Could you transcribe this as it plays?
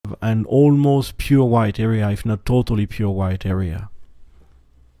an almost pure white area, if not totally pure white area.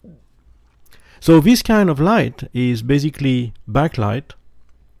 So this kind of light is basically backlight,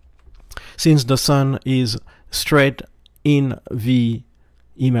 since the sun is straight in the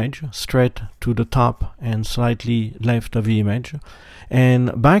image, straight to the top and slightly left of the image, and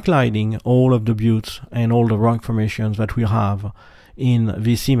backlighting all of the buttes and all the rock formations that we have in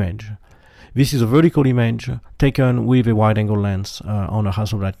this image. This is a vertical image taken with a wide-angle lens on a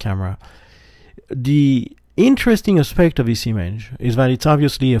Hasselblad camera. The interesting aspect of this image is that it's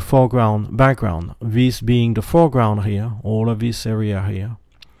obviously a foreground background, this being the foreground here, all of this area here,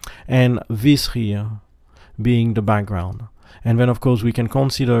 and this here being the background. And then of course we can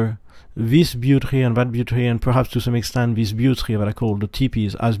consider this butte here and that butte here, and perhaps to some extent these buttes here that I call the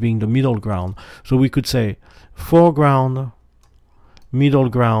teepees as being the middle ground. So we could say foreground, middle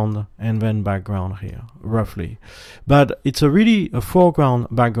ground, and then background here, roughly. But it's really a foreground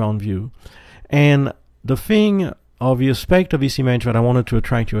background view. And the thing of the aspect of this image that I wanted to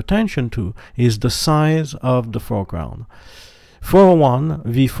attract your attention to is the size of the foreground. For one,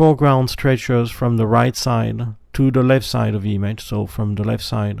 the foreground stretches from the right side to the left side of the image, so from the left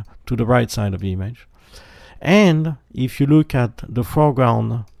side to the right side of the image. And if you look at the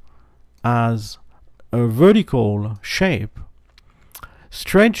foreground as a vertical shape,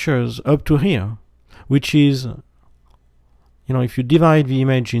 stretches up to here, which is, if you divide the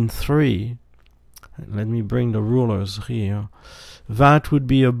image in three, let me bring the rulers here, that would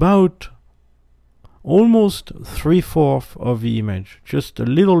be about almost 3/4 of the image, just a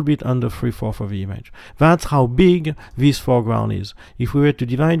little bit under 3/4 of the image. That's how big this foreground is. If we were to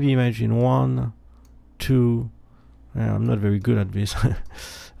divide the image in 1, 2, I'm not very good at this,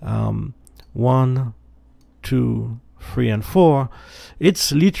 1, 2, 3, and 4,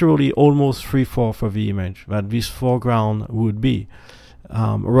 it's literally almost 3/4 of the image that this foreground would be,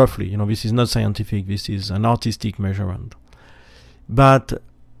 roughly. This is not scientific, this is an artistic measurement. But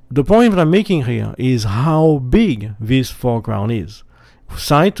the point that I'm making here is how big this foreground is,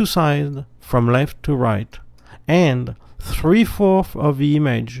 side to side, from left to right, and 3/4 of the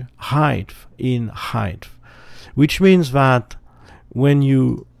image height in height, which means that when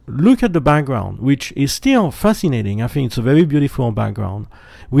you look at the background, which is still fascinating, I think it's a very beautiful background,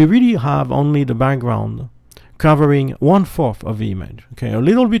 we really have only the background covering 1/4 of the image. Okay, a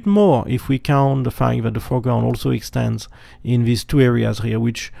little bit more if we count the fact that the foreground also extends in these two areas here,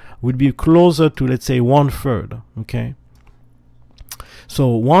 which would be closer to, let's say, 1/3. Okay, so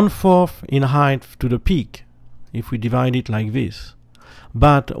 1/4 in height to the peak, if we divide it like this,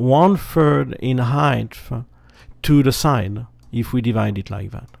 but 1/3 in height to the side, if we divide it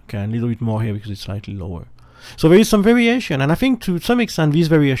like that. Okay, a little bit more here because it's slightly lower. So there is some variation, and I think to some extent this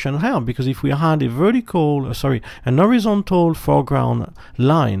variation helps, because if we had an horizontal foreground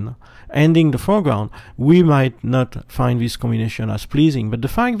line ending the foreground, we might not find this combination as pleasing. But the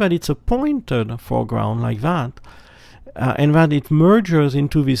fact that it's a pointed foreground like that, and that it merges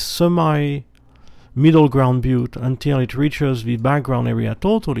into this semi-middle ground butte until it reaches the background area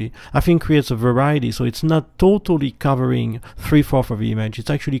totally, I think creates a variety. So it's not totally covering 3/4 of the image, it's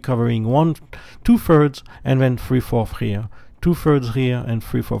actually covering 2/3 and then 3/4 here, 2/3 here and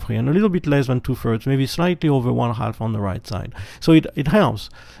 3/4 here, and a little bit less than 2/3, maybe slightly over 1/2 on the right side. So it helps,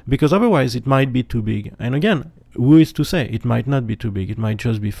 because otherwise it might be too big. And again, who is to say? It might not be too big, it might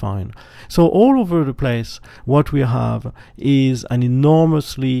just be fine. So all over the place, what we have is an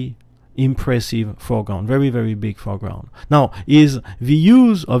enormously impressive foreground, very, very big foreground. Now, is the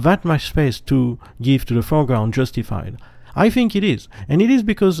use of that much space to give to the foreground justified? I think it is, and it is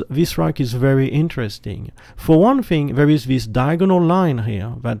because this rock is very interesting. For one thing, there is this diagonal line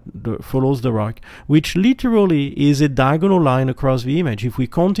here that follows the rock, which literally is a diagonal line across the image. If we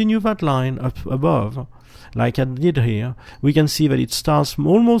continue that line up above, like I did here, we can see that it starts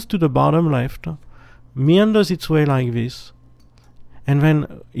almost to the bottom left, meanders its way like this, and then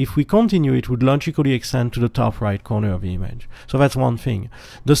if we continue, it would logically extend to the top right corner of the image. So that's one thing.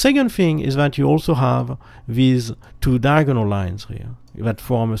 The second thing is that you also have these two diagonal lines here that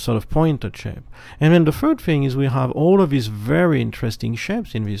form a sort of pointed shape. And then the third thing is we have all of these very interesting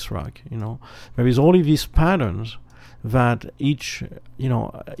shapes in this rock. There is all of these patterns that each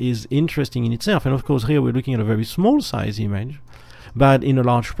is interesting in itself. And of course here we're looking at a very small size image, but in a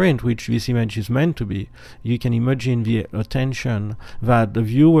large print, which this image is meant to be, you can imagine the attention that the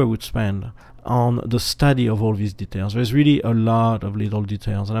viewer would spend on the study of all these details. There's really a lot of little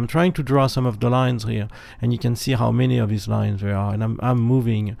details, and I'm trying to draw some of the lines here, and you can see how many of these lines there are, and I'm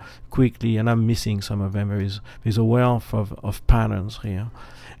moving quickly and I'm missing some of them. There's a wealth of patterns here.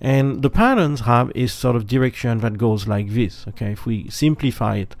 And the patterns have a sort of direction that goes like this. Okay, if we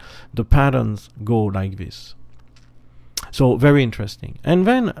simplify it, the patterns go like this. So very interesting. And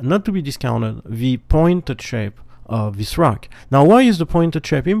then, not to be discounted, the pointed shape of this rock. Now, why is the pointed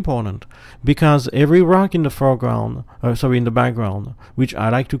shape important? Because every rock in the foreground, in the background, which I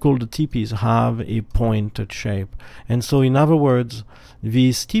like to call the teepees, have a pointed shape. And so, in other words,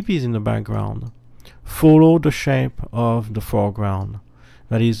 these teepees in the background follow the shape of the foreground.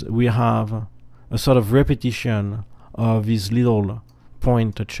 That is, we have a sort of repetition of these little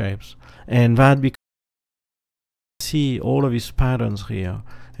pointed shapes. And that because see all of these patterns here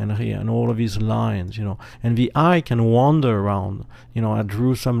and all of these lines, and the eye can wander around. I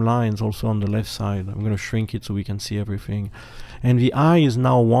drew some lines also on the left side. I'm going to shrink it so we can see everything. And the eye is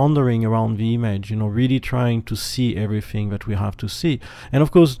now wandering around the image, really trying to see everything that we have to see. And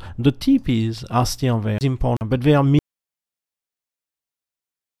of course, the teepees are still there, important, but they are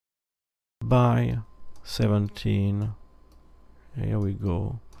by 17. Here we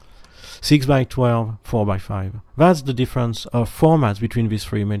go. 6 by 12, 4 by 5. That's the difference of formats between these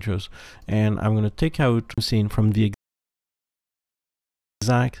three images. And I'm going to take out the scene from the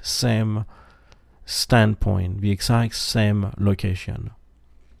exact same standpoint, the exact same location.